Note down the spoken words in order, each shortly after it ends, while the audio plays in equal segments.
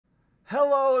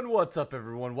Hello and what's up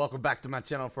everyone, welcome back to my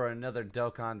channel for another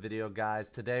Dokkan video, guys.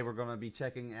 Today we're going to be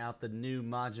checking out the new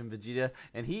Majin Vegeta,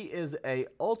 and he is a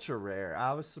ultra rare.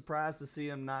 I was surprised to see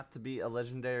him not to be a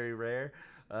legendary rare,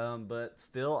 but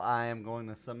still I am going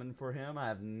to summon for him. I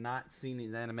have not seen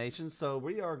his animations, so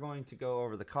we are going to go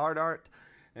over the card art,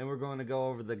 and we're going to go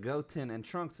over the Goten and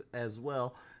Trunks as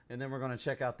well, and then we're going to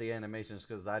check out the animations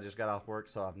because I just got off work,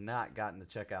 so I've not gotten to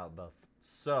check out both.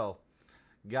 So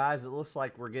guys, it looks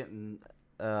like we're getting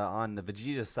on the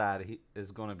Vegeta side, he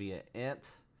is going to be an INT.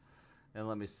 And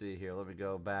let me see here. Let me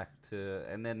go back to,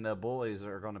 and then the boys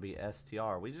are going to be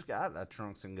STR. We just got a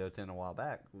Trunks and Goten a while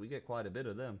back. We get quite a bit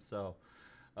of them. So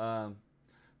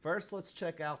first, let's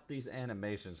check out these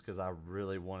animations because I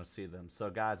really want to see them. So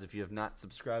guys, if you have not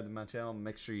subscribed to my channel,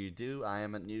 make sure you do. I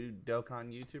am a new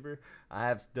Dokkan YouTuber. I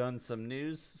have done some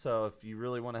news, so if you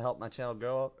really want to help my channel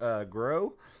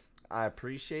grow, I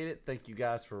appreciate it. Thank you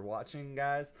guys for watching,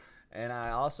 guys. And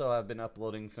I also have been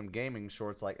uploading some gaming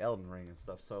shorts like Elden Ring and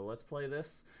stuff. So let's play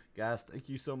this. Guys, thank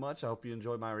you so much. I hope you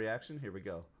enjoyed my reaction. Here we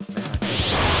go.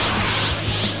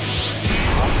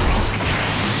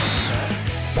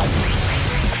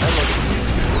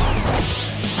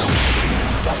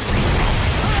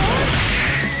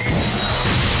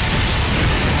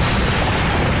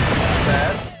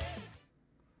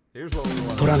 Here's what we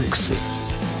want. Trunks,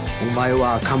 お前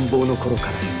は赤ん坊の頃か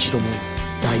ら一度も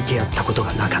抱いてやったこと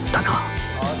がなかったな。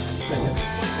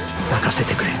抱かせ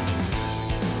てくれ。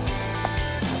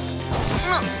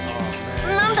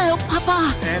なんだよパ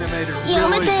パ、や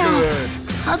めてよ、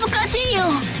恥ずかしいよ。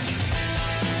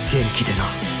元気でな、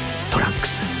トランク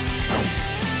ス。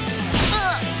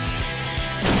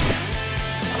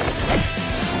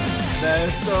That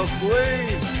is so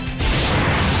clean.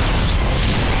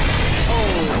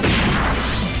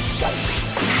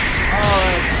 Oh,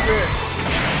 that's sick.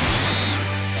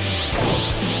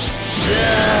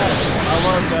 Yeah, I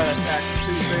love that attack.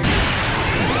 Two fingers.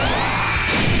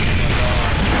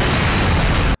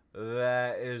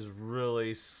 That is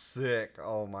really sick.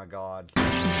 Oh my god.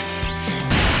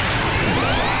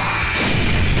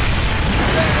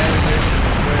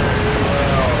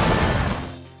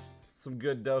 Some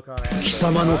good Dokkan action. 貴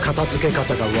様の片付け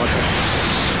方が分かったぞ。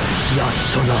やっ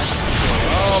とな。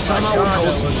貴様を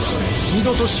倒すには二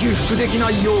度と修復でき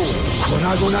ないよう粉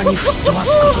々に吹っ飛ば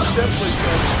すことだ。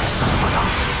さらばだ、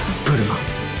ブルマ、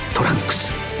トランク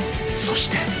ス、そし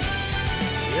てカ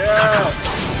カロット。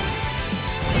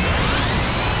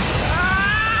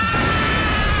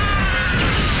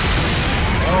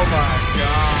Oh my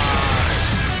god.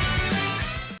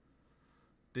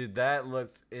 Dude, that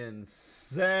looks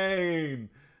insane.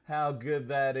 How good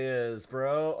that is,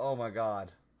 bro. Oh my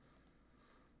god.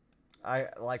 I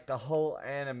like the whole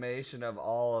animation of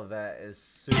all of that is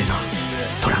super sick.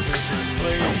 Trunks.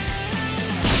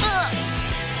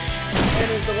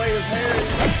 And it's the way his hair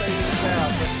is fading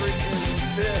out. The freaking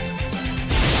fist.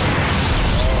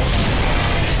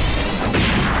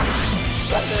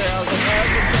 Right there, I was like, oh,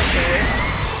 it's okay.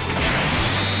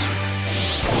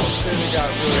 Then it got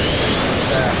really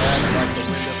bad, man. Like the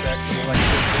wind effect and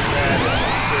electricity, that is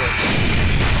sick.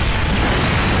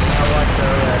 I like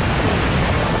that.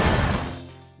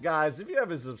 Guys, if you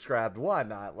haven't subscribed, why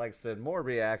not? Like I said, more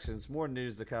reactions, more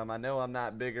news to come. I know I'm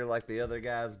not bigger like the other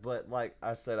guys, but like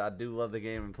I said, I do love the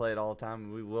game and play it all the time.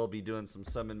 And we will be doing some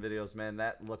summon videos, man.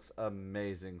 That looks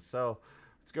amazing. So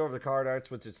let's go over the card arts,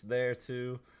 which is there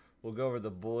too. We'll go over the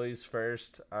boys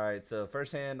first. Alright, so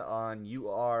first hand on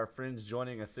UR, friends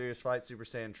joining a serious fight, Super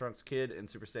Saiyan Trunks Kid and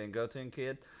Super Saiyan Goten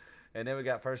Kid. And then we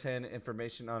got first hand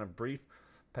information on a brief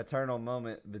paternal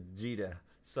moment, Vegeta.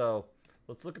 So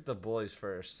let's look at the boys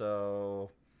first.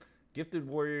 So Gifted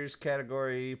Warriors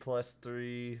category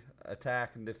 +3,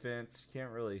 attack and defense. You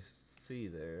can't really see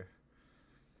there.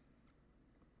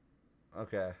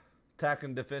 Okay. Attack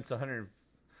and defense 100.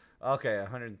 Okay,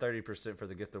 130% for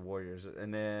the Gifted Warriors.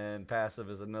 And then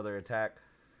passive is another attack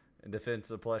and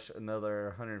defense plus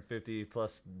another 150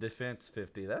 plus defense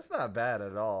 50. That's not bad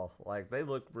at all. Like, they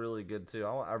look really good too.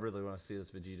 I really want to see this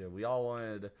Vegeta. We all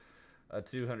wanted a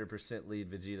 200%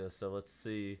 lead Vegeta, so let's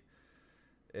see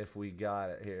if we got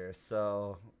it here.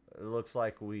 So it looks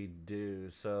like we do.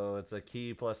 So it's a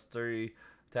key +3,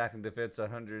 attack and defense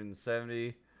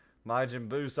 170. Majin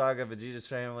Buu Saga, Vegeta's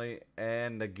family,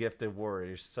 and the Gifted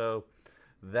Warriors. So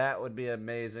that would be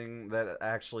amazing. That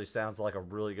actually sounds like a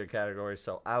really good category.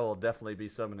 So I will definitely be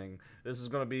summoning. This is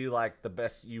going to be like the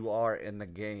best UR in the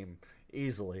game.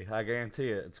 Easily. I guarantee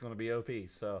it. It's going to be OP.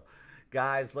 So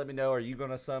guys, let me know. Are you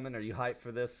going to summon? Are you hyped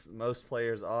for this? Most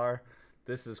players are.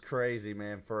 This is crazy,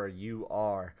 man, for a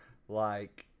UR.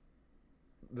 Like,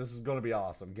 this is going to be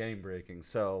awesome. Game breaking.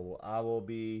 So I will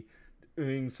be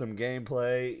doing some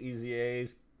gameplay, easy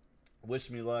A's. Wish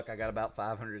me luck. I got about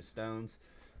 500 stones,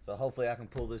 so hopefully I can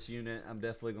pull this unit. I'm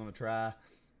definitely going to try,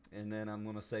 and then I'm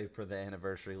going to save for the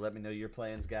anniversary. Let me know your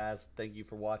plans, guys. Thank you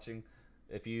for watching.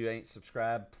 If you ain't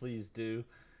subscribed, please do,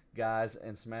 guys,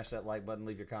 and smash that like button.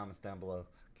 Leave your comments down below.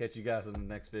 Catch you guys in the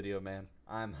next video, man.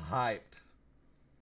 I'm hyped.